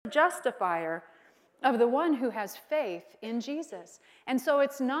justifier of the one who has faith in Jesus. And so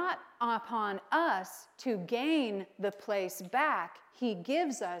it's not upon us to gain the place back. He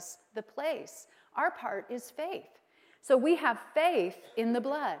gives us the place. Our part is faith. So we have faith in the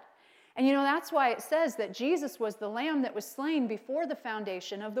blood. And you know, that's why it says that Jesus was the lamb that was slain before the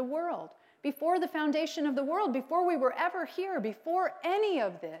foundation of the world. Before the foundation of the world, before we were ever here, before any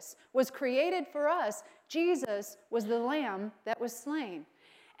of this was created for us, Jesus was the lamb that was slain.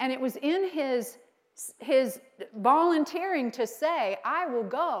 And it was in his volunteering to say, I will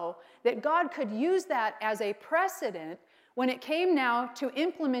go, that God could use that as a precedent when it came now to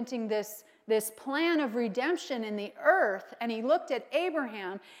implementing this plan of redemption in the earth. And he looked at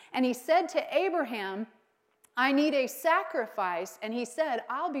Abraham and he said to Abraham, I need a sacrifice. And he said,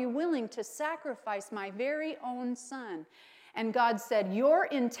 I'll be willing to sacrifice my very own son. And God said, your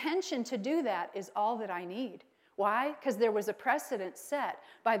intention to do that is all that I need. Why? Because there was a precedent set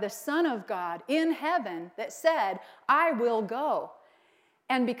by the Son of God in heaven that said, I will go.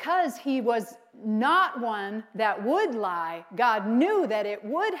 And because he was not one that would lie, God knew that it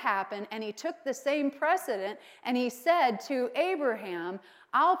would happen, and he took the same precedent, and he said to Abraham,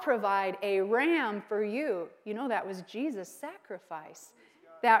 I'll provide a ram for you. You know, that was Jesus' sacrifice.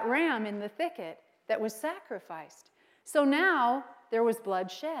 That ram in the thicket that was sacrificed. So now there was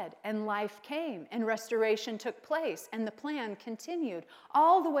blood shed, and life came, and restoration took place, and the plan continued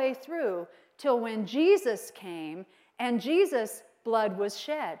all the way through till when Jesus came, and Jesus' blood was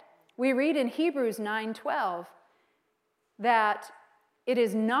shed. We read in Hebrews 9:12 that it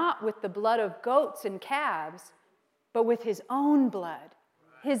is not with the blood of goats and calves, but with his own blood.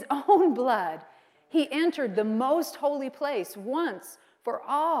 His own blood. He entered the most holy place once for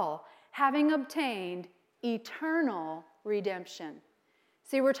all, having obtained eternal redemption.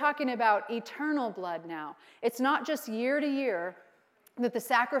 See, we're talking about eternal blood now. It's not just year to year that the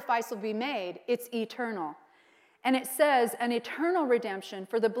sacrifice will be made. It's eternal. And it says, an eternal redemption,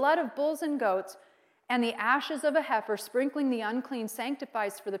 for the blood of bulls and goats and the ashes of a heifer sprinkling the unclean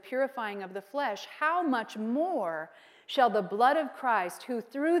sanctifies for the purifying of the flesh. How much more shall the blood of Christ, who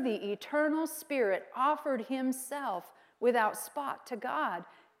through the eternal Spirit offered himself without spot to God,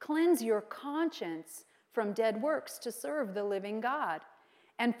 cleanse your conscience from dead works to serve the living God?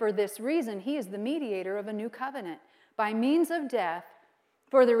 And for this reason, he is the mediator of a new covenant, by means of death,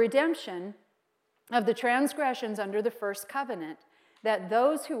 for the redemption of the transgressions under the first covenant, that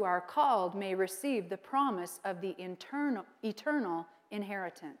those who are called may receive the promise of the eternal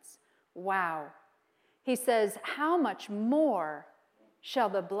inheritance. Wow. He says, how much more shall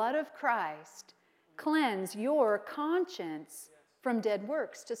the blood of Christ cleanse your conscience from dead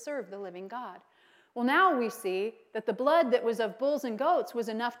works to serve the living God? Well, now we see that the blood that was of bulls and goats was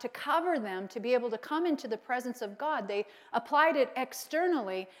enough to cover them to be able to come into the presence of God. They applied it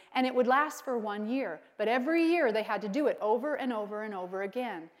externally, and it would last for 1 year. But every year they had to do it over and over and over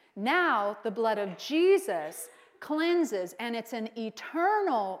again. Now the blood of Jesus cleanses, and it's an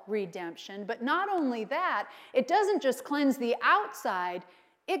eternal redemption. But not only that, it doesn't just cleanse the outside,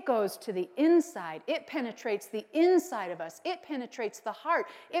 it goes to the inside. It penetrates the inside of us. It penetrates the heart.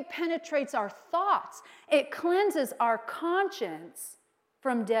 It penetrates our thoughts. It cleanses our conscience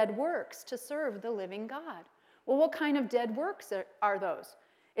from dead works to serve the living God. Well, what kind of dead works are those?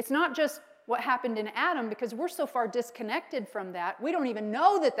 It's not just what happened in Adam, because we're so far disconnected from that. We don't even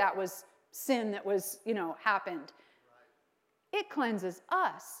know that that was sin that was, happened. It cleanses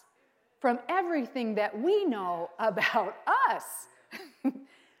us from everything that we know about us.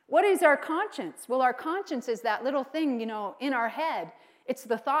 What is our conscience? Well, our conscience is that little thing, in our head. It's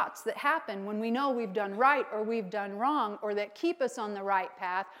the thoughts that happen when we know we've done right or we've done wrong, or that keep us on the right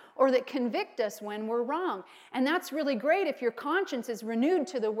path, or that convict us when we're wrong. And that's really great if your conscience is renewed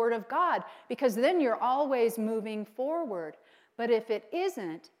to the Word of God, because then you're always moving forward. But if it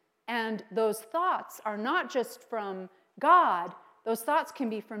isn't, and those thoughts are not just from God, those thoughts can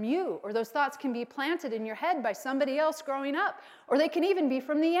be from you, or those thoughts can be planted in your head by somebody else growing up, or they can even be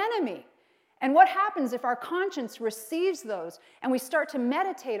from the enemy. And what happens if our conscience receives those, and we start to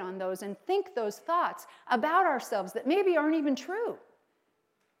meditate on those and think those thoughts about ourselves that maybe aren't even true?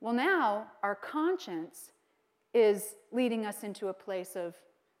 Well, now our conscience is leading us into a place of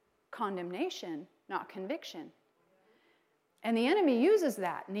condemnation, not conviction. And the enemy uses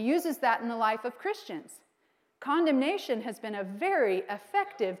that, and he uses that in the life of Christians. Condemnation has been a very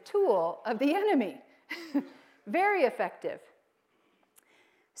effective tool of the enemy. Very effective.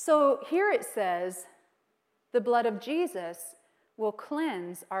 So here it says, the blood of Jesus will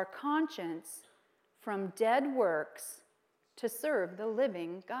cleanse our conscience from dead works to serve the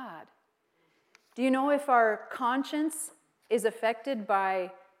living God. Do you know if our conscience is affected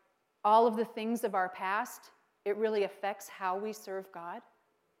by all of the things of our past, it really affects how we serve God.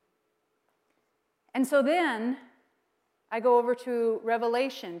 And so then I go over to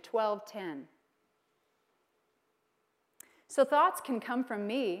Revelation 12:10. So thoughts can come from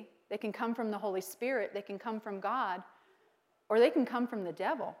me, they can come from the Holy Spirit, they can come from God, or they can come from the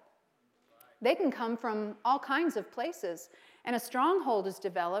devil. They can come from all kinds of places. And a stronghold is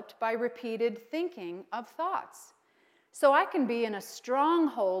developed by repeated thinking of thoughts. So I can be in a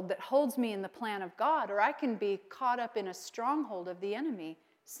stronghold that holds me in the plan of God, or I can be caught up in a stronghold of the enemy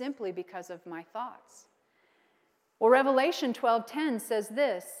simply because of my thoughts. Well, Revelation 12:10 says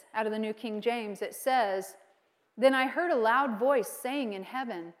this, out of the New King James. It says, "Then I heard a loud voice saying in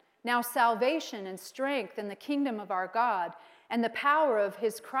heaven, 'Now salvation and strength and the kingdom of our God and the power of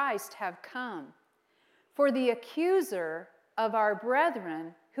his Christ have come. For the accuser of our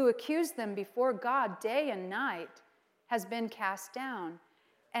brethren, who accused them before God day and night, has been cast down,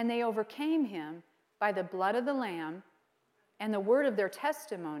 and they overcame him by the blood of the Lamb and the word of their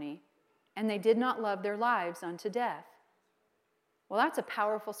testimony, and they did not love their lives unto death.'" Well, that's a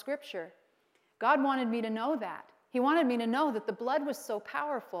powerful scripture. God wanted me to know that. He wanted me to know that the blood was so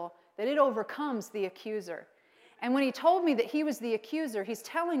powerful that it overcomes the accuser. And when he told me that he was the accuser, he's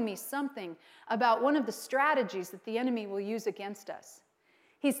telling me something about one of the strategies that the enemy will use against us.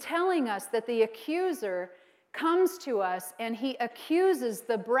 He's telling us that the accuser comes to us and he accuses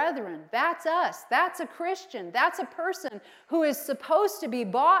the brethren. That's us. That's a Christian. That's a person who is supposed to be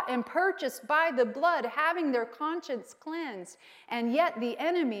bought and purchased by the blood, having their conscience cleansed. And yet the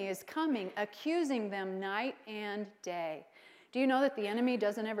enemy is coming, accusing them night and day. Do you know that the enemy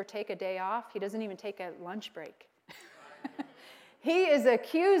doesn't ever take a day off? He doesn't even take a lunch break. He is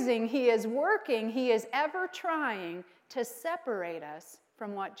accusing, he is working, he is ever trying to separate us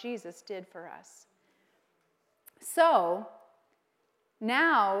from what Jesus did for us. So,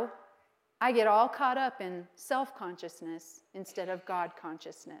 now I get all caught up in self-consciousness instead of God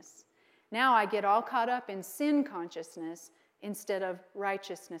consciousness. Now I get all caught up in sin consciousness instead of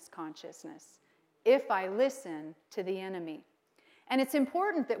righteousness consciousness, if I listen to the enemy. And it's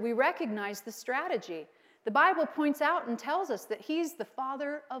important that we recognize the strategy. The Bible points out and tells us that he's the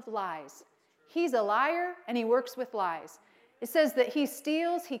father of lies. He's a liar and he works with lies. It says that he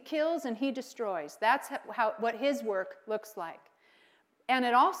steals, he kills, and he destroys. That's what his work looks like. And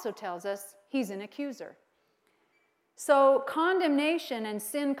it also tells us he's an accuser. So condemnation and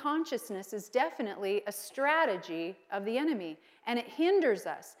sin consciousness is definitely a strategy of the enemy. And it hinders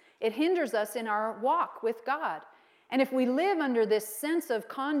us. It hinders us in our walk with God. And if we live under this sense of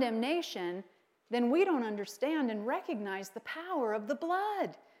condemnation, then we don't understand and recognize the power of the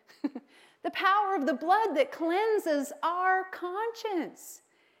blood. The power of the blood that cleanses our conscience.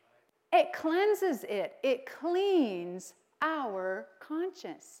 It cleanses it. It cleans our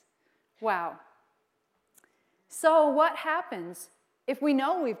conscience. Wow. So what happens if we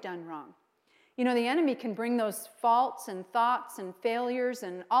know we've done wrong? You know, the enemy can bring those faults and thoughts and failures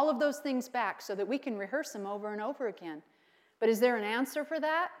and all of those things back so that we can rehearse them over and over again. But is there an answer for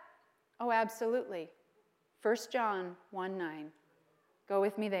that? Oh, absolutely. 1 John 1:9. Go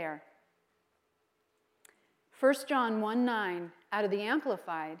with me there. 1 John 1:9 out of the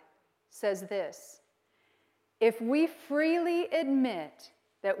Amplified says this: "If we freely admit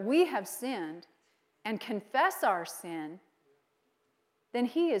that we have sinned and confess our sin, then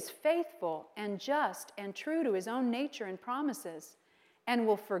he is faithful and just and true to his own nature and promises, and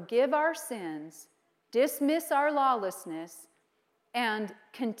will forgive our sins, dismiss our lawlessness, and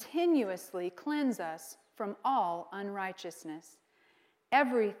continuously cleanse us from all unrighteousness.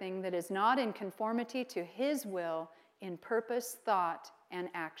 Everything that is not in conformity to his will in purpose, thought, and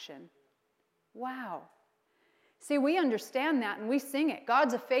action." Wow. See, we understand that and we sing it.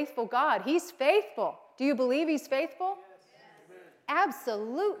 God's a faithful God. He's faithful. Do you believe he's faithful? Yes.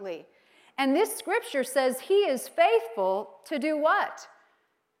 Absolutely. And this scripture says he is faithful to do what?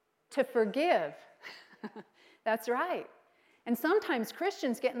 To forgive. That's right. And sometimes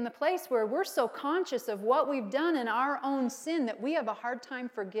Christians get in the place where we're so conscious of what we've done in our own sin that we have a hard time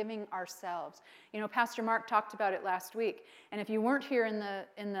forgiving ourselves. You know, Pastor Mark talked about it last week. And if you weren't here in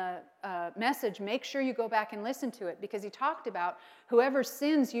the message, make sure you go back and listen to it, because he talked about whoever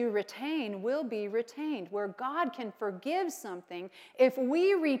sins you retain will be retained. Where God can forgive something, if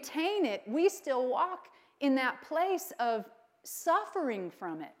we retain it, we still walk in that place of suffering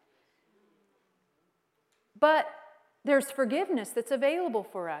from it. But there's forgiveness that's available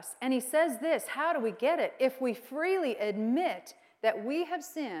for us. And he says this: how do we get it? If we freely admit that we have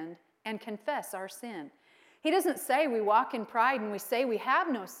sinned and confess our sin. He doesn't say we walk in pride and we say we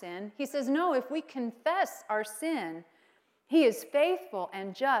have no sin. He says, no, if we confess our sin, He is faithful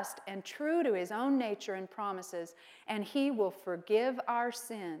and just and true to his own nature and promises, and he will forgive our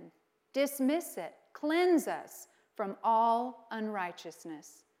sin, dismiss it, cleanse us from all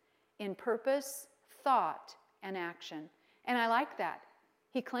unrighteousness in purpose, thought, and action. And I like that.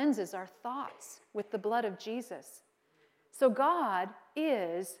 He cleanses our thoughts with the blood of Jesus. So God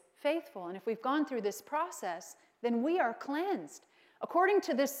is faithful, and if we've gone through this process, then we are cleansed. According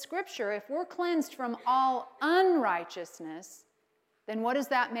to this scripture, if we're cleansed from all unrighteousness, then what does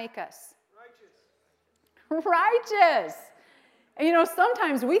that make us? Righteous. And you know,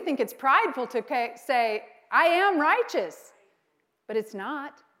 sometimes we think it's prideful to say, I am righteous. But it's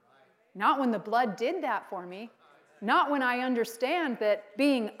not. Not when the blood did that for me. Not when I understand that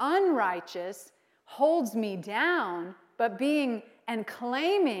being unrighteous holds me down, but being and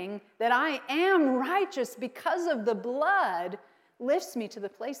claiming that I am righteous because of the blood lifts me to the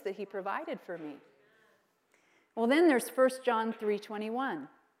place that he provided for me. Well, then there's 1 John 3:21.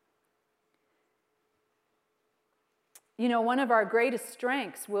 You know, one of our greatest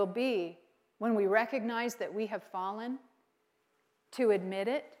strengths will be when we recognize that we have fallen, to admit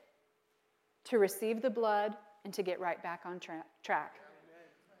it, to receive the blood, and to get right back on track.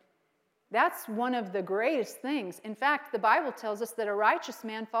 That's one of the greatest things. In fact, the Bible tells us that a righteous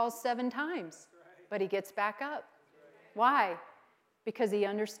man falls 7 times, but he gets back up. Why? Because he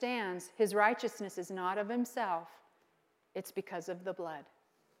understands his righteousness is not of himself. It's because of the blood.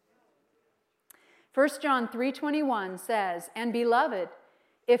 1 John 3:21 says, "And beloved,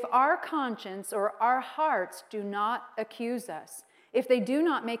 if our conscience or our hearts do not accuse us, if they do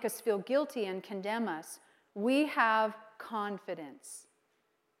not make us feel guilty and condemn us, we have confidence."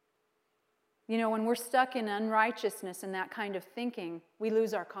 You know, when we're stuck in unrighteousness and that kind of thinking, we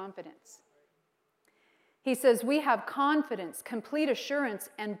lose our confidence. He says we have confidence, complete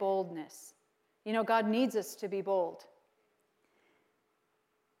assurance, and boldness. You know, God needs us to be bold.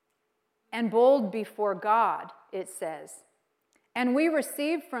 And bold before God, it says. And we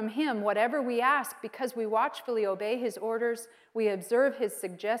receive from him whatever we ask because we watchfully obey his orders, we observe his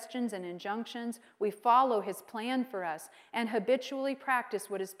suggestions and injunctions, we follow his plan for us, and habitually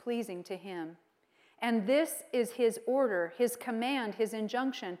practice what is pleasing to him. And this is his order, his command, his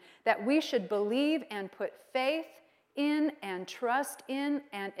injunction, that we should believe and put faith in and trust in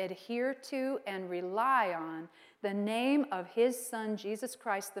and adhere to and rely on the name of his Son, Jesus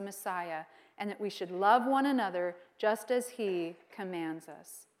Christ the Messiah, and that we should love one another just as he commands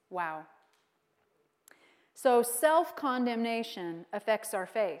us. Wow. So self-condemnation affects our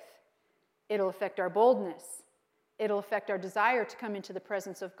faith. It'll affect our boldness. It'll affect our desire to come into the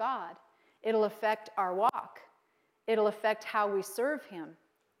presence of God. It'll affect our walk. It'll affect how we serve him.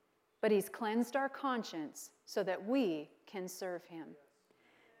 But he's cleansed our conscience so that we can serve him.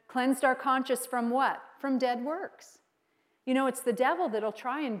 Cleansed our conscience from what? From dead works. You know, it's the devil that'll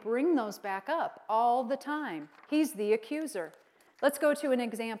try and bring those back up all the time. He's the accuser. Let's go to an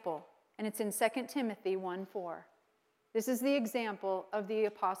example, and it's in 2 Timothy 1:4. This is the example of the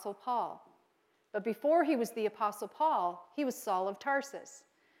Apostle Paul. But before he was the Apostle Paul, he was Saul of Tarsus.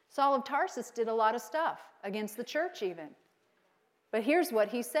 Saul of Tarsus did a lot of stuff against the church even. But here's what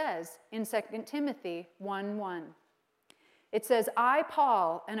he says in 2 Timothy 1:1. It says, "I,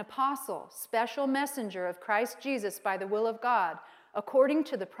 Paul, an apostle, special messenger of Christ Jesus by the will of God, according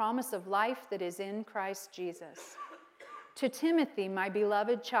to the promise of life that is in Christ Jesus. To Timothy, my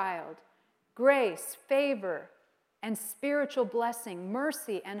beloved child, grace, favor, and spiritual blessing,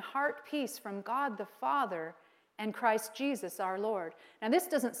 mercy, and heart peace from God the Father and Christ Jesus our Lord." Now, this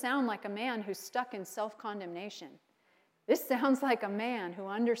doesn't sound like a man who's stuck in self-condemnation. This sounds like a man who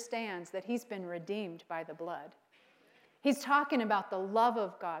understands that he's been redeemed by the blood. He's talking about the love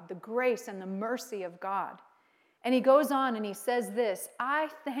of God, the grace and the mercy of God. And he goes on and he says this, "I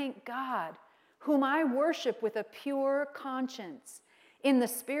thank God, whom I worship with a pure conscience, in the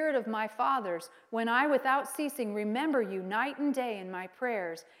spirit of my fathers, when I without ceasing remember you night and day in my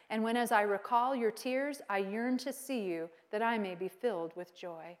prayers, and when as I recall your tears, I yearn to see you, that I may be filled with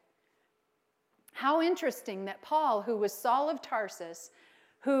joy." How interesting that Paul, who was Saul of Tarsus,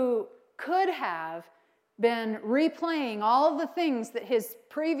 who could have been replaying all of the things that his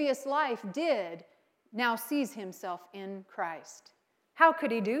previous life did, now sees himself in Christ. How could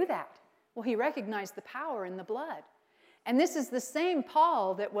he do that? Well, he recognized the power in the blood. And this is the same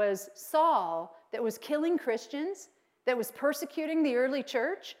Paul that was Saul, that was killing Christians, that was persecuting the early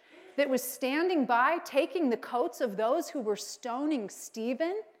church, that was standing by taking the coats of those who were stoning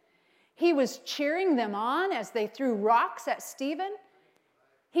Stephen. He was cheering them on as they threw rocks at Stephen.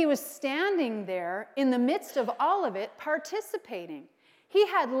 He was standing there in the midst of all of it, participating. He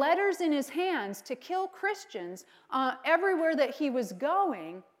had letters in his hands to kill Christians everywhere that he was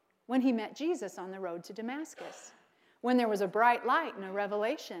going when he met Jesus on the road to Damascus, when there was a bright light and a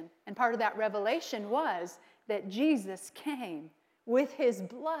revelation. And part of that revelation was that Jesus came with his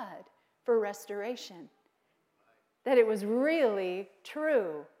blood for restoration, that it was really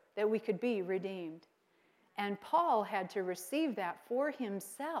true that we could be redeemed. And Paul had to receive that for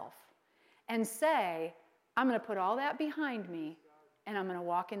himself and say, I'm going to put all that behind me, and I'm going to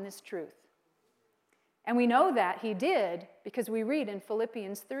walk in this truth. And we know that he did because we read in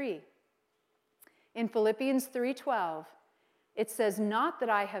Philippians 3. In Philippians 3:12, it says, not that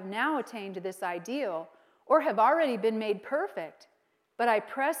I have now attained to this ideal or have already been made perfect, but I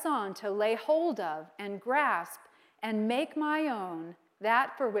press on to lay hold of and grasp and make my own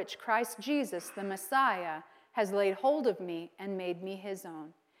that for which Christ Jesus, the Messiah, has laid hold of me and made me his own.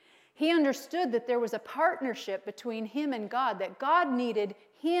 He understood that there was a partnership between him and God, that God needed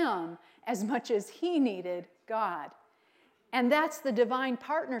him as much as he needed God. And that's the divine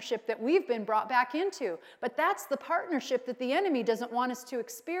partnership that we've been brought back into. But that's the partnership that the enemy doesn't want us to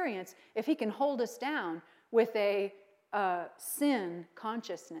experience if he can hold us down with a sin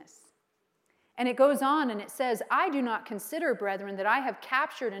consciousness. And it goes on and it says, I do not consider, brethren, that I have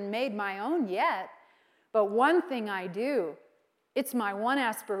captured and made my own yet, but one thing I do, it's my one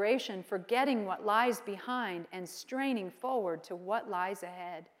aspiration, forgetting what lies behind and straining forward to what lies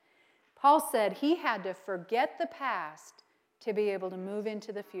ahead. Paul said he had to forget the past to be able to move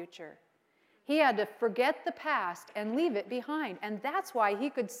into the future. He had to forget the past and leave it behind. And that's why he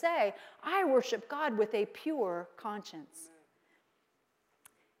could say, I worship God with a pure conscience.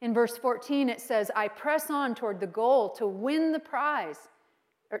 In verse 14, it says, I press on toward the goal to win the prize,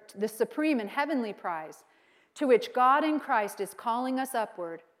 or the supreme and heavenly prize, to which God in Christ is calling us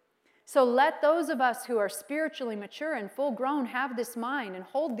upward. So let those of us who are spiritually mature and full grown have this mind and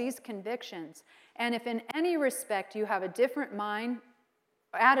hold these convictions. And if in any respect you have a different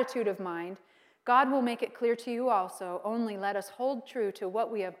attitude of mind, God will make it clear to you also. Only let us hold true to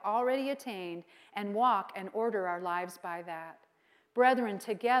what we have already attained and walk and order our lives by that. Brethren,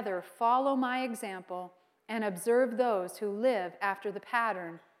 together follow my example and observe those who live after the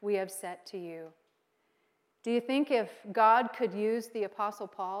pattern we have set to you. Do you think if God could use the Apostle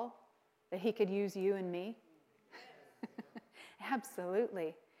Paul, that he could use you and me?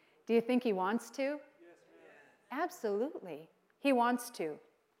 Absolutely. Do you think he wants to? Yes, ma'am. Absolutely. He wants to.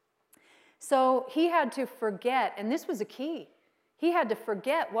 So he had to forget, and this was a key. He had to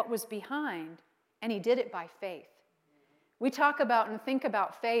forget what was behind, and he did it by faith. We talk about and think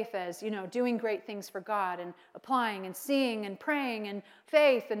about faith as, doing great things for God and applying and seeing and praying and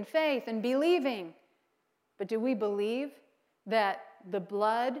faith and believing. But do we believe that the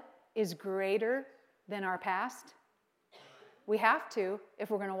blood is greater than our past? We have to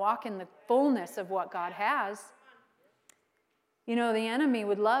if we're going to walk in the fullness of what God has. The enemy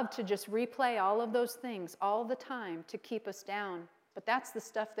would love to just replay all of those things all the time to keep us down. But that's the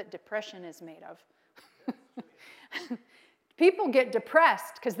stuff that depression is made of. People get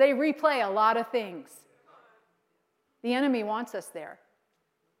depressed because they replay a lot of things. The enemy wants us there.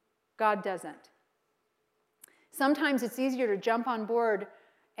 God doesn't. Sometimes it's easier to jump on board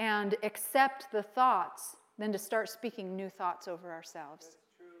and accept the thoughts than to start speaking new thoughts over ourselves.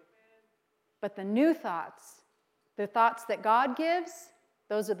 But the new thoughts, the thoughts that God gives,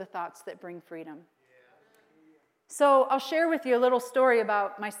 those are the thoughts that bring freedom. So I'll share with you a little story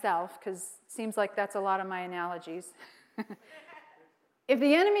about myself, because it seems like that's a lot of my analogies. If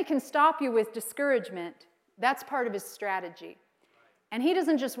the enemy can stop you with discouragement, that's part of his strategy. And he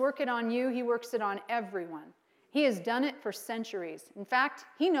doesn't just work it on you, he works it on everyone. He has done it for centuries. In fact,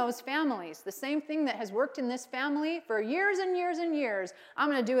 he knows families. The same thing that has worked in this family for years and years and years, I'm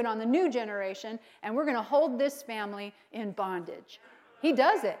going to do it on the new generation, and we're going to hold this family in bondage. He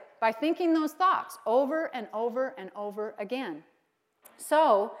does it by thinking those thoughts over and over and over again.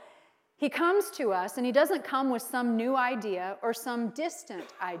 So he comes to us, and he doesn't come with some new idea or some distant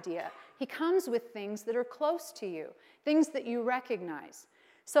idea. He comes with things that are close to you, things that you recognize.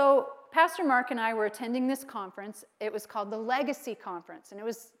 So Pastor Mark and I were attending this conference. It was called the Legacy Conference, and it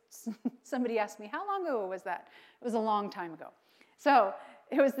was, somebody asked me, how long ago was that? It was a long time ago. So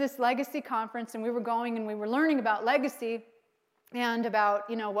it was this Legacy Conference, and we were going and we were learning about legacy, and about,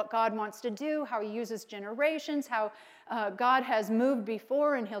 what God wants to do, how he uses generations, how God has moved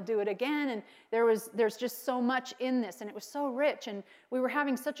before and he'll do it again. And there's just so much in this, and it was so rich, and we were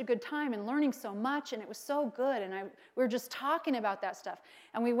having such a good time and learning so much, and it was so good, and we were just talking about that stuff.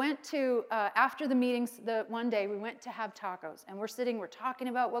 And we went to, after the meetings, one day, we went to have tacos, and we're talking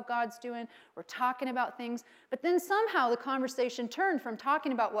about what God's doing, we're talking about things, but then somehow the conversation turned from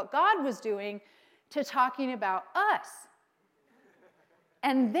talking about what God was doing to talking about us.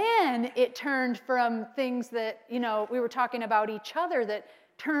 And then it turned from things that, we were talking about each other that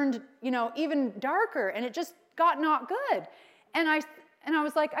turned, even darker, and it just got not good. And I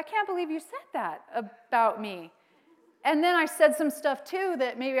was like, I can't believe you said that about me. And then I said some stuff too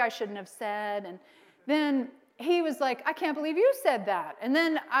that maybe I shouldn't have said. And then he was like, I can't believe you said that. And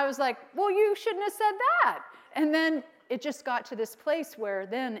then I was like, well, you shouldn't have said that. And then it just got to this place where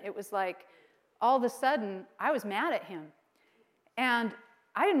then it was like, all of a sudden, I was mad at him. And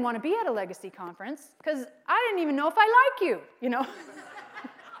I didn't want to be at a legacy conference because I didn't even know if I like you, And then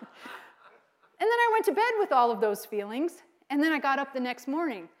I went to bed with all of those feelings, and then I got up the next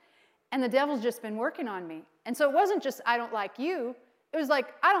morning, and the devil's just been working on me. And so it wasn't just, I don't like you. It was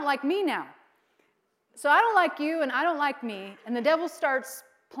like, I don't like me now. So I don't like you, and I don't like me, and the devil starts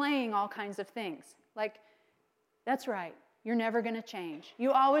playing all kinds of things. Like, that's right. You're never going to change.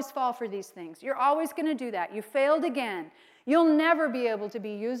 You always fall for these things. You're always going to do that. You failed again. You'll never be able to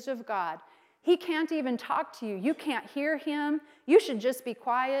be used of God. He can't even talk to you. You can't hear him. You should just be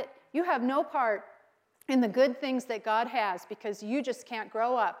quiet. You have no part in the good things that God has because you just can't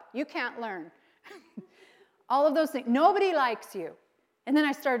grow up. You can't learn. All of those things. Nobody likes you. And then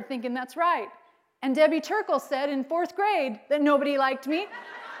I started thinking, that's right. And Debbie Turkle said in 4th grade that nobody liked me.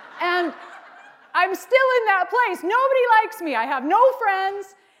 And I'm still in that place. Nobody likes me. I have no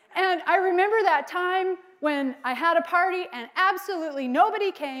friends. And I remember that time when I had a party and absolutely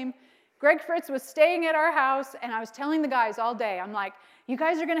nobody came. Greg Fritz was staying at our house, and I was telling the guys all day, I'm like, you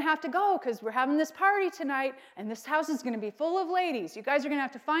guys are going to have to go because we're having this party tonight, and this house is going to be full of ladies. You guys are going to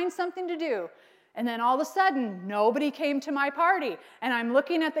have to find something to do. And then all of a sudden, nobody came to my party. And I'm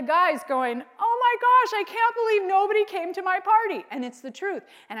looking at the guys going, oh my gosh, I can't believe nobody came to my party. And it's the truth.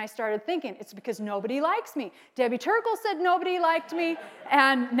 And I started thinking, it's because nobody likes me. Debbie Turkle said nobody liked me.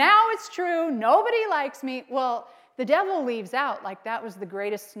 And now it's true, nobody likes me. Well, the devil leaves out like that was the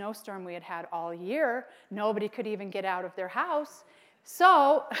greatest snowstorm we had had all year. Nobody could even get out of their house.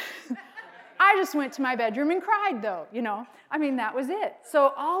 So I just went to my bedroom and cried, though, that was it.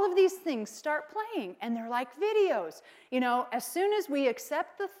 So all of these things start playing, and they're like videos. As soon as we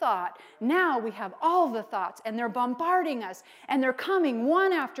accept the thought, now we have all the thoughts, and they're bombarding us, and they're coming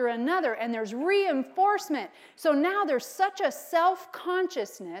one after another, and there's reinforcement. So now there's such a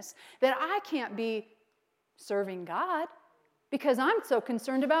self-consciousness that I can't be serving God because I'm so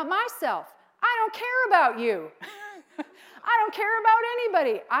concerned about myself. I don't care about you. I don't care about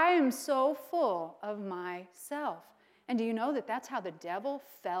anybody. I am so full of myself. And do you know that that's how the devil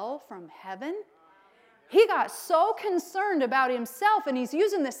fell from heaven? He got so concerned about himself, and he's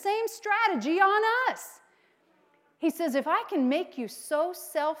using the same strategy on us. He says, if I can make you so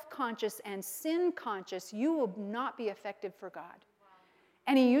self-conscious and sin-conscious, you will not be effective for God.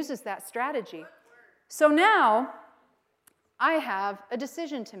 And he uses that strategy. So now, I have a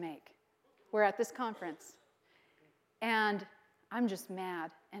decision to make. We're at this conference. And I'm just mad,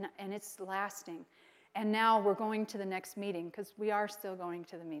 and it's lasting. And now we're going to the next meeting, because we are still going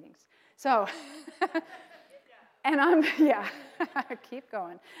to the meetings. So, and keep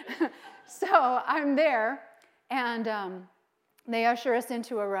going. So I'm there, and they usher us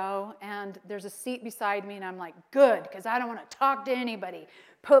into a row, and there's a seat beside me, and I'm like, good, because I don't want to talk to anybody.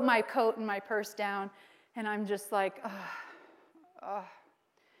 Put my coat and my purse down, and I'm just like,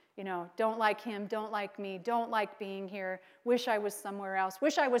 don't like him, don't like me, don't like being here, wish I was somewhere else,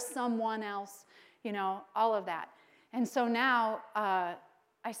 wish I was someone else, all of that. And so now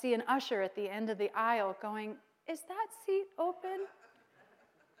I see an usher at the end of the aisle going, is that seat open?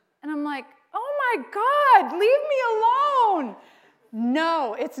 And I'm like, oh my God, leave me alone.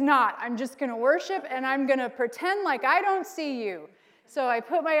 No, it's not. I'm just going to worship, and I'm going to pretend like I don't see you. So I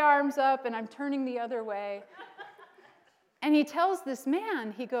put my arms up, and I'm turning the other way. And he tells this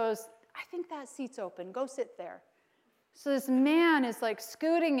man, he goes, I think that seat's open. Go sit there. So this man is like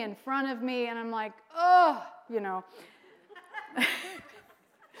scooting in front of me, and I'm like, oh,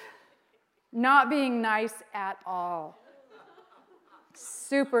 not being nice at all.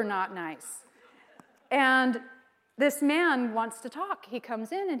 Super not nice. And this man wants to talk. He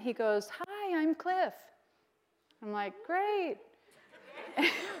comes in, and he goes, hi, I'm Cliff. I'm like, great.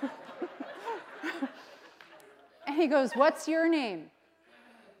 And he goes, what's your name?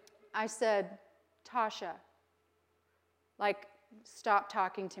 I said, Tasha. Like, stop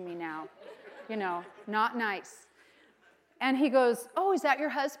talking to me now. You know, not nice. And he goes, oh, is that your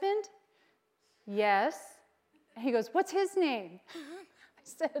husband? Yes. And he goes, what's his name? I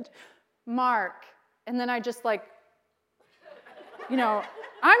said, Mark. And then I just like, you know,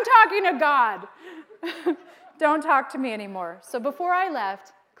 I'm talking to God. Don't talk to me anymore. So before I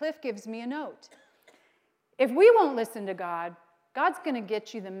left, Cliff gives me a note. If we won't listen to God, God's going to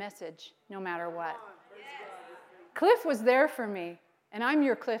get you the message no matter what. Cliff was there for me, and I'm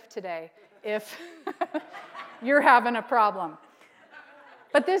your Cliff today if you're having a problem.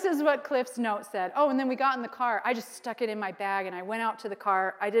 But this is what Cliff's note said. Oh, and then we got in the car. I just stuck it in my bag, and I went out to the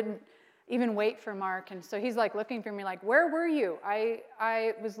car. I didn't even wait for Mark. And so he's like looking for me like, where were you?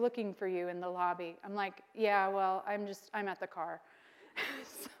 I was looking for you in the lobby. I'm like, yeah, well, I'm at the car.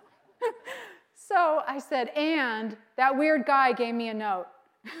 So I said, and that weird guy gave me a note.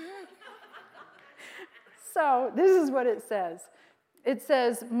 So this is what it says. It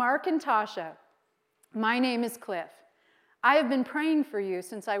says, Mark and Tasha, my name is Cliff. I have been praying for you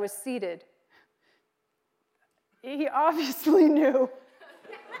since I was seated. He obviously knew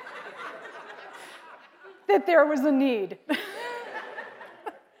that there was a need.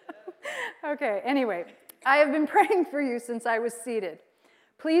 Okay, anyway, I have been praying for you since I was seated.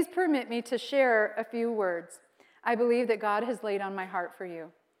 Please permit me to share a few words I believe that God has laid on my heart for you.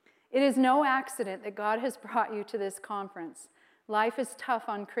 It is no accident that God has brought you to this conference. Life is tough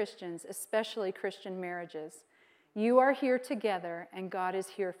on Christians, especially Christian marriages. You are here together, and God is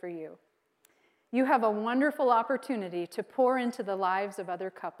here for you. You have a wonderful opportunity to pour into the lives of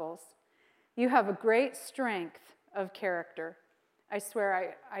other couples. You have a great strength of character. I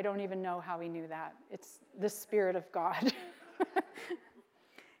swear I don't even know how he knew that. It's the Spirit of God.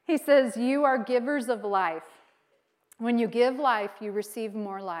 He says, you are givers of life. When you give life, you receive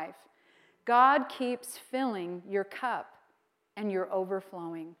more life. God keeps filling your cup, and you're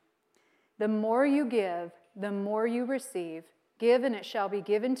overflowing. The more you give, the more you receive. Give, and it shall be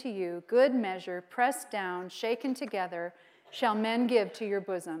given to you. Good measure, pressed down, shaken together, shall men give to your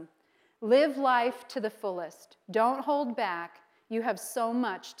bosom. Live life to the fullest. Don't hold back. You have so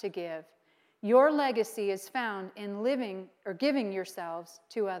much to give. Your legacy is found in living or giving yourselves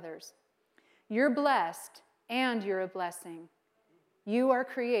to others. You're blessed, and you're a blessing. You are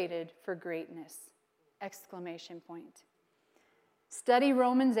created for greatness! Exclamation point. Study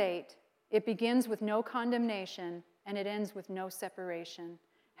Romans 8. It begins with no condemnation, and it ends with no separation.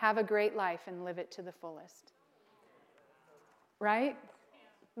 Have a great life and live it to the fullest. Right?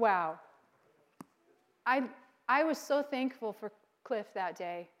 Wow. I was so thankful for Cliff that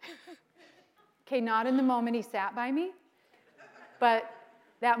day. Okay, not in the moment he sat by me, but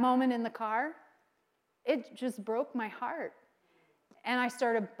that moment in the car, it just broke my heart. And I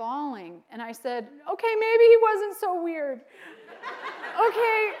started bawling, and I said, okay, maybe he wasn't so weird.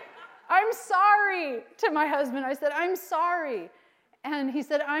 Okay, I'm sorry to my husband. I said, I'm sorry. And he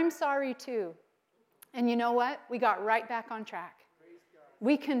said, I'm sorry too. And you know what? We got right back on track.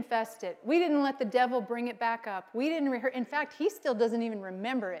 We confessed it. We didn't let the devil bring it back up. We didn't rehearse. In fact, he still doesn't even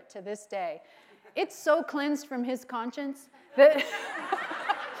remember it to this day. It's so cleansed from his conscience that,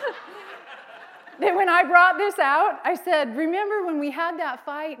 that when I brought this out, I said, remember when we had that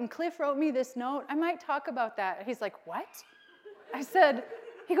fight and Cliff wrote me this note? I might talk about that. He's like, what? I said,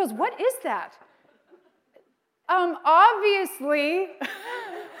 he goes, what is that? Obviously,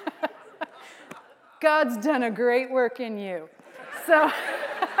 God's done a great work in you. So,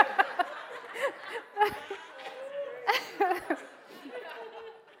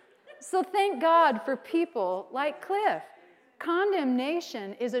 so thank God for people like Cliff.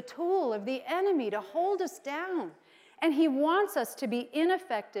 Condemnation is a tool of the enemy to hold us down. And he wants us to be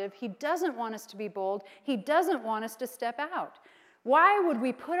ineffective. He doesn't want us to be bold. He doesn't want us to step out. Why would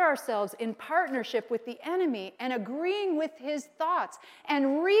we put ourselves in partnership with the enemy and agreeing with his thoughts and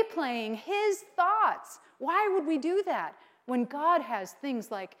replaying his thoughts? Why would we do that when God has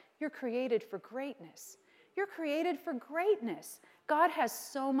things like, you're created for greatness? You're created for greatness. God has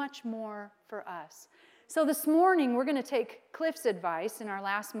so much more for us. So this morning, we're going to take Cliff's advice in our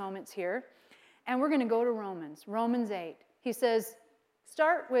last moments here, and we're going to go to Romans 8. He says,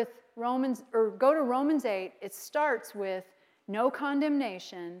 go to Romans 8. It starts with no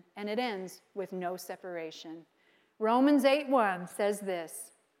condemnation, and it ends with no separation. Romans 8:1 says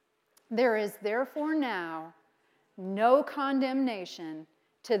this, there is therefore now no condemnation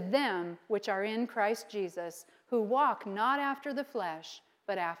to them which are in Christ Jesus, who walk not after the flesh,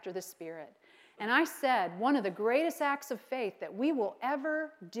 but after the Spirit. And I said, one of the greatest acts of faith that we will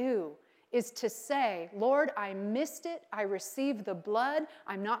ever do is to say, Lord, I missed it. I received the blood.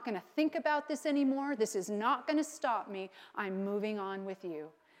 I'm not going to think about this anymore. This is not going to stop me. I'm moving on with you.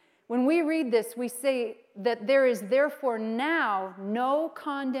 When we read this, we say that there is therefore now no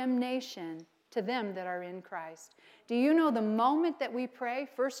condemnation to them that are in Christ. Do you know the moment that we pray,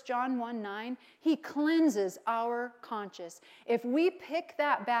 1 John 1:9, he cleanses our conscience. If we pick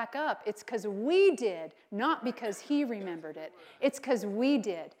that back up, it's because we did, not because he remembered it. It's because we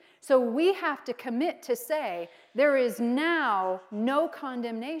did. So we have to commit to say, there is now no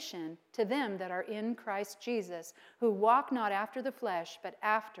condemnation to them that are in Christ Jesus, who walk not after the flesh, but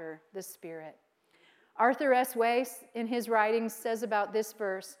after the Spirit. Arthur S. Weiss, in his writings, says about this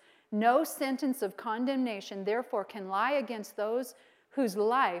verse, no sentence of condemnation, therefore, can lie against those whose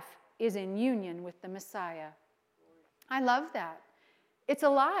life is in union with the Messiah. I love that. It's a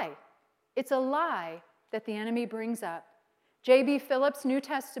lie. It's a lie that the enemy brings up. J.B. Phillips' New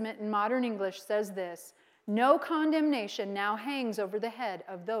Testament in Modern English says this, no condemnation now hangs over the head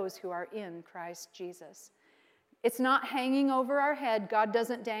of those who are in Christ Jesus. It's not hanging over our head. God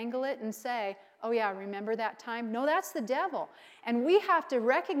doesn't dangle it and say, oh yeah, remember that time? No, that's the devil. And we have to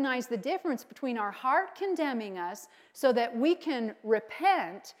recognize the difference between our heart condemning us so that we can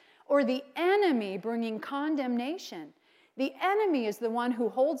repent, or the enemy bringing condemnation. The enemy is the one who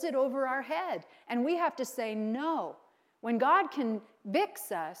holds it over our head. And we have to say no. When God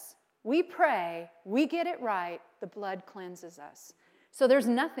convicts us, we pray, we get it right, the blood cleanses us. So there's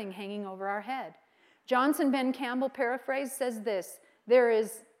nothing hanging over our head. Johnson Ben Campbell paraphrase says this, there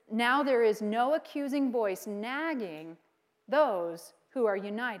is no accusing voice nagging those who are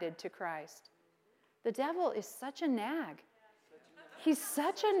united to Christ. The devil is such a nag. He's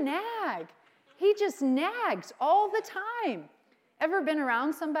such a nag. He just nags all the time. Ever been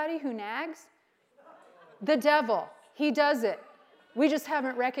around somebody who nags? The devil. He does it. We just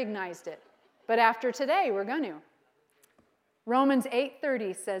haven't recognized it. But after today, we're going to. Romans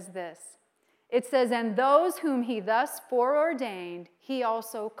 8:30 says this. It says, and those whom he thus foreordained, he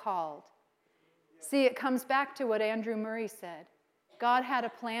also called. See, it comes back to what Andrew Murray said. God had a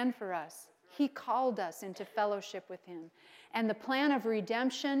plan for us. He called us into fellowship with him. And the plan of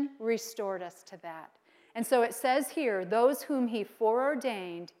redemption restored us to that. And so it says here, those whom he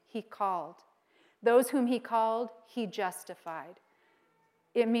foreordained, he called. Those whom he called, he justified.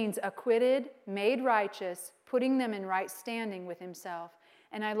 It means acquitted, made righteous, putting them in right standing with himself.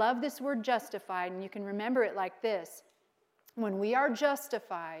 And I love this word justified, and you can remember it like this. When we are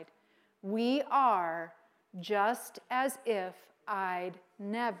justified, we are just as if I'd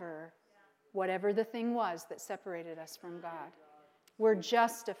never, whatever the thing was that separated us from God. We're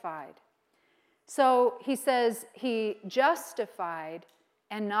justified. So he says he justified,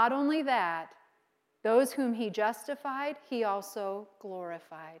 and not only that, those whom he justified, he also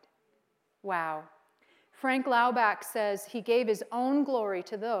glorified. Wow. Frank Laubach says he gave his own glory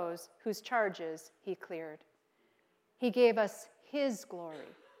to those whose charges he cleared. He gave us his glory.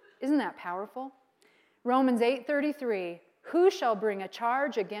 Isn't that powerful? Romans 8:33, who shall bring a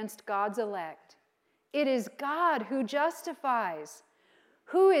charge against God's elect? It is God who justifies.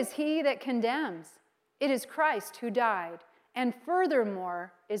 Who is he that condemns? It is Christ who died, and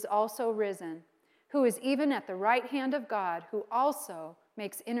furthermore is also risen, who is even at the right hand of God, who also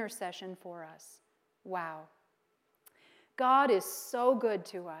makes intercession for us. Wow. God is so good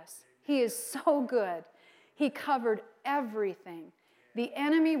to us. He is so good. He covered everything. The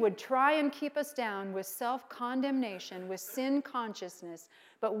enemy would try and keep us down with self-condemnation, with sin consciousness,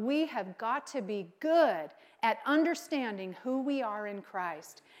 but we have got to be good at understanding who we are in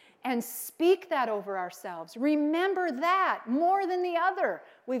Christ and speak that over ourselves. Remember that more than the other.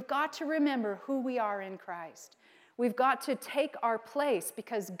 We've got to remember who we are in Christ. We've got to take our place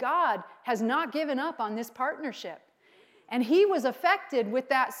because God has not given up on this partnership. And he was affected with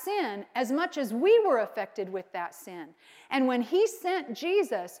that sin as much as we were affected with that sin. And when he sent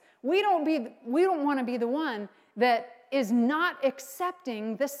Jesus, we don't want to be the one that is not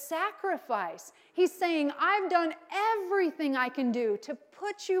accepting the sacrifice. He's saying, I've done everything I can do to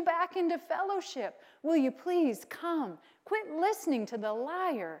put you back into fellowship. Will you please come? Quit listening to the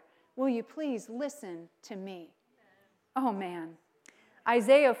liar. Will you please listen to me? Oh man.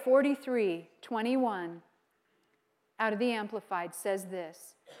 Isaiah 43:21 out of the Amplified says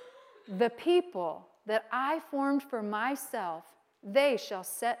this, the people that I formed for myself, they shall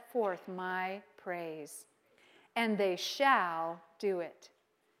set forth my praise, and they shall do it.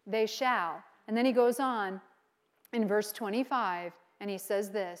 They shall. And then he goes on in verse 25, and he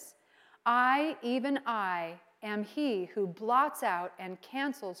says this, I, even I, am he who blots out and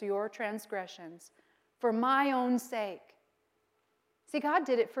cancels your transgressions for my own sake. See, God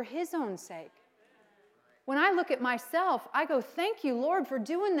did it for his own sake. When I look at myself, I go, thank you, Lord, for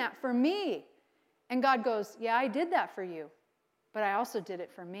doing that for me. And God goes, yeah, I did that for you, but I also did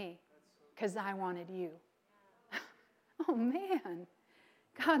it for me because I wanted you. Oh, man.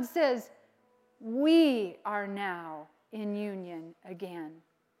 God says, we are now in union again.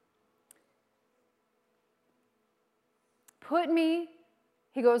 Put me,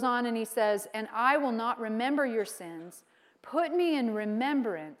 he goes on and he says, and I will not remember your sins. Put me in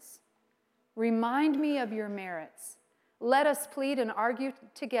remembrance. Remind me of your merits. Let us plead and argue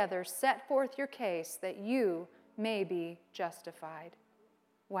together. Set forth your case that you may be justified.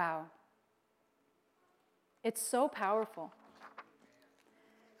 Wow. It's so powerful.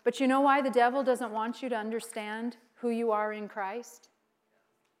 But you know why the devil doesn't want you to understand who you are in Christ?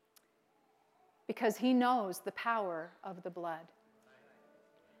 Because he knows the power of the blood.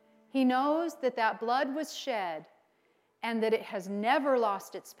 He knows that that blood was shed and that it has never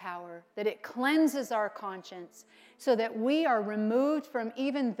lost its power, that it cleanses our conscience so that we are removed from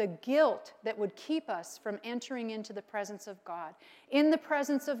even the guilt that would keep us from entering into the presence of God. In the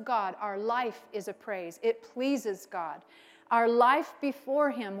presence of God, our life is a praise. It pleases God. Our life before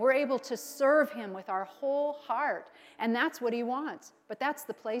him, we're able to serve him with our whole heart. And that's what he wants. But that's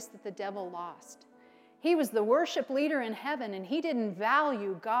the place that the devil lost. He was the worship leader in heaven, and he didn't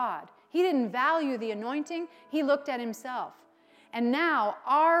value God. He didn't value the anointing. He looked at himself. And now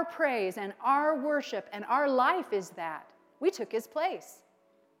our praise and our worship and our life is that. We took his place.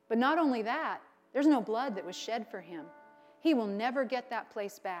 But not only that, there's no blood that was shed for him. He will never get that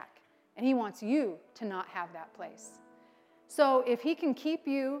place back. And he wants you to not have that place. So if he can keep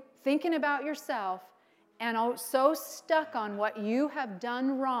you thinking about yourself and so stuck on what you have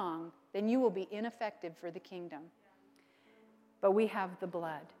done wrong, then you will be ineffective for the kingdom. But we have the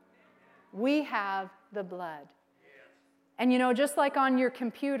blood. We have the blood. And you know, just like on your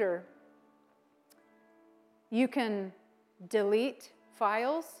computer, you can delete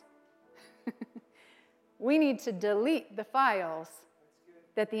files. We need to delete the files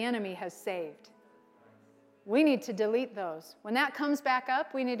that the enemy has saved. We need to delete those. When that comes back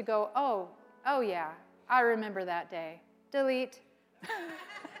up, we need to go, oh yeah, I remember that day. Delete.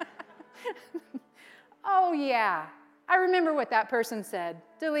 Oh yeah, I remember what that person said.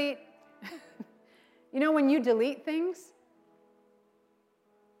 Delete. You know, when you delete things,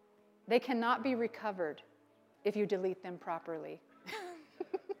 they cannot be recovered if you delete them properly.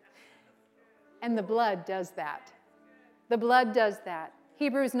 And the blood does that. The blood does that.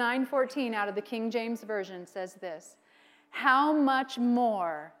 Hebrews 9:14 out of the King James Version says this, how much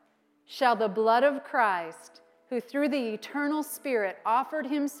more shall the blood of Christ, who through the eternal Spirit offered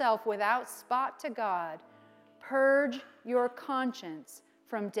himself without spot to God, purge your conscience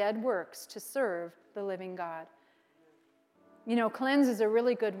from dead works to serve the living God. You know, cleanse is a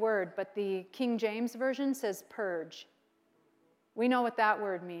really good word, but the King James Version says purge. We know what that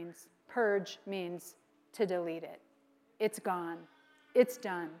word means. Purge means to delete it. It's gone. It's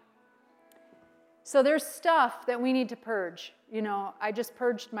done. So there's stuff that we need to purge. You know, I just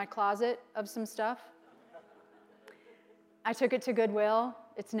purged my closet of some stuff. I took it to Goodwill.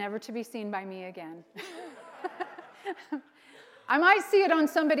 It's never to be seen by me again. I might see it on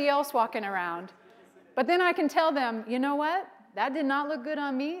somebody else walking around, but then I can tell them, you know what? That did not look good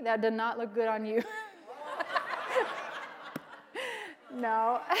on me. That did not look good on you.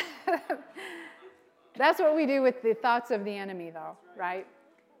 No. That's what we do with the thoughts of the enemy, though, right?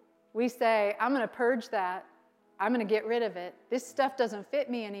 We say, I'm going to purge that. I'm going to get rid of it. This stuff doesn't fit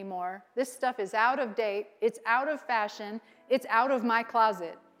me anymore. This stuff is out of date. It's out of fashion. It's out of my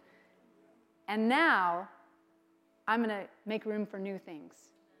closet. And now, I'm going to make room for new things.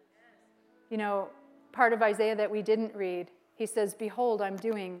 You know, part of Isaiah that we didn't read, he says, behold, I'm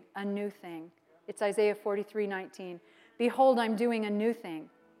doing a new thing. It's Isaiah 43:19. Behold, I'm doing a new thing.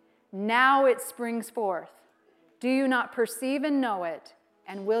 Now it springs forth. Do you not perceive and know it?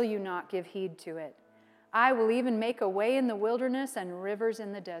 And will you not give heed to it? I will even make a way in the wilderness and rivers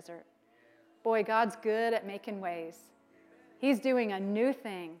in the desert. Boy, God's good at making ways. He's doing a new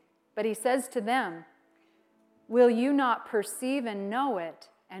thing. But he says to them, will you not perceive and know it?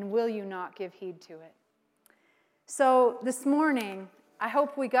 And will you not give heed to it? So this morning, I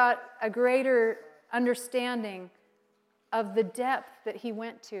hope we got a greater understanding of the depth that he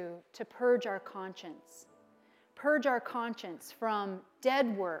went to purge our conscience. Purge our conscience from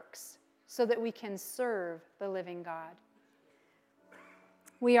dead works so that we can serve the living God.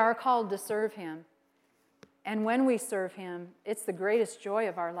 We are called to serve him. And when we serve him, it's the greatest joy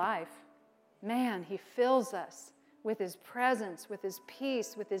of our life. Man, he fills us with his presence, with his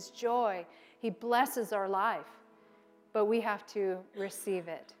peace, with his joy. He blesses our life. but we have to receive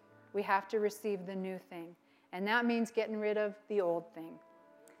it. We have to receive the new thing. And that means getting rid of the old thing.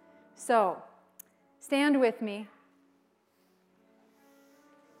 So, stand with me.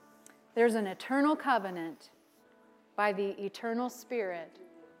 There's an eternal covenant by the eternal Spirit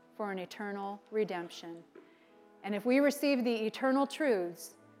for an eternal redemption. And if we receive the eternal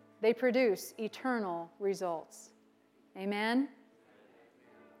truths, they produce eternal results. Amen?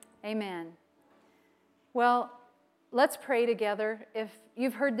 Amen. Well, let's pray together. If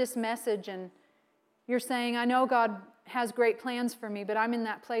you've heard this message and you're saying, I know God has great plans for me, but I'm in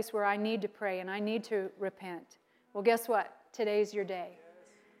that place where I need to pray and I need to repent. Well, guess what? Today's your day.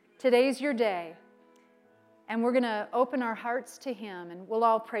 Today's your day. And we're going to open our hearts to Him and we'll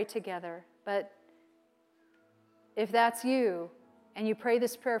all pray together. But if that's you and you pray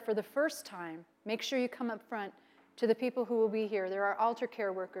this prayer for the first time, make sure you come up front to the people who will be here. There are altar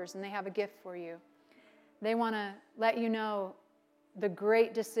care workers and they have a gift for you. They want to let you know the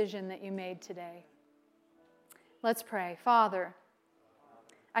great decision that you made today. Let's pray. Father,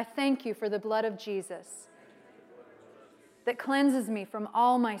 I thank you for the blood of Jesus that cleanses me from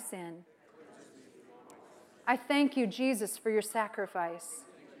all my sin. I thank you, Jesus, for your sacrifice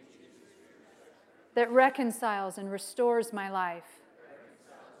that reconciles and restores my life.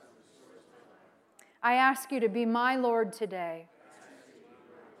 I ask you to be my Lord today.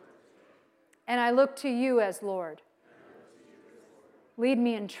 And I look to you as Lord. Lead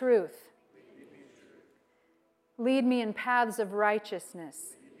me in truth. Lead me in paths of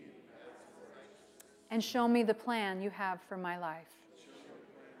righteousness. And show me the plan you have for my life.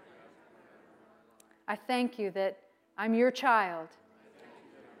 I thank you that I'm your child.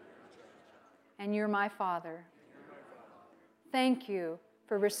 And you're my Father. Thank you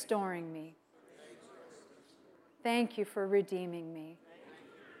for restoring me. Thank you for redeeming me.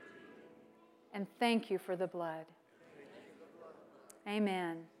 And thank you for the blood.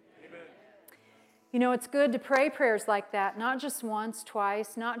 Amen. You know, it's good to pray prayers like that, not just once,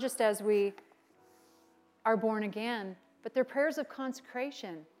 twice, not just as we are born again, but they're prayers of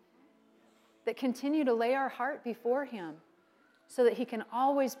consecration that continue to lay our heart before Him so that He can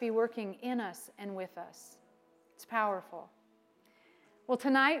always be working in us and with us. It's powerful. Well,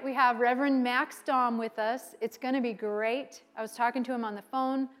 tonight we have Reverend Max Daum with us. It's going to be great. I was talking to him on the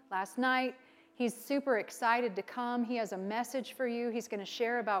phone last night. He's super excited to come. He has a message for you. He's going to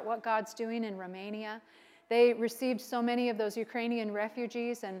share about what God's doing in Romania. They received so many of those Ukrainian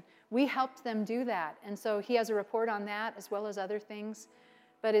refugees, and we helped them do that. And so he has a report on that as well as other things.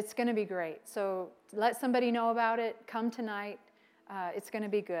 But it's going to be great. So let somebody know about it. Come tonight. It's going to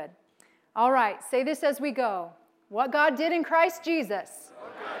be good. All right, say this as we go. What God did in Christ Jesus,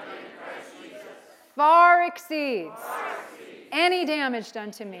 far exceeds any damage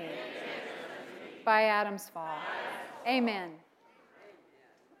done to me by Adam's fall. Amen.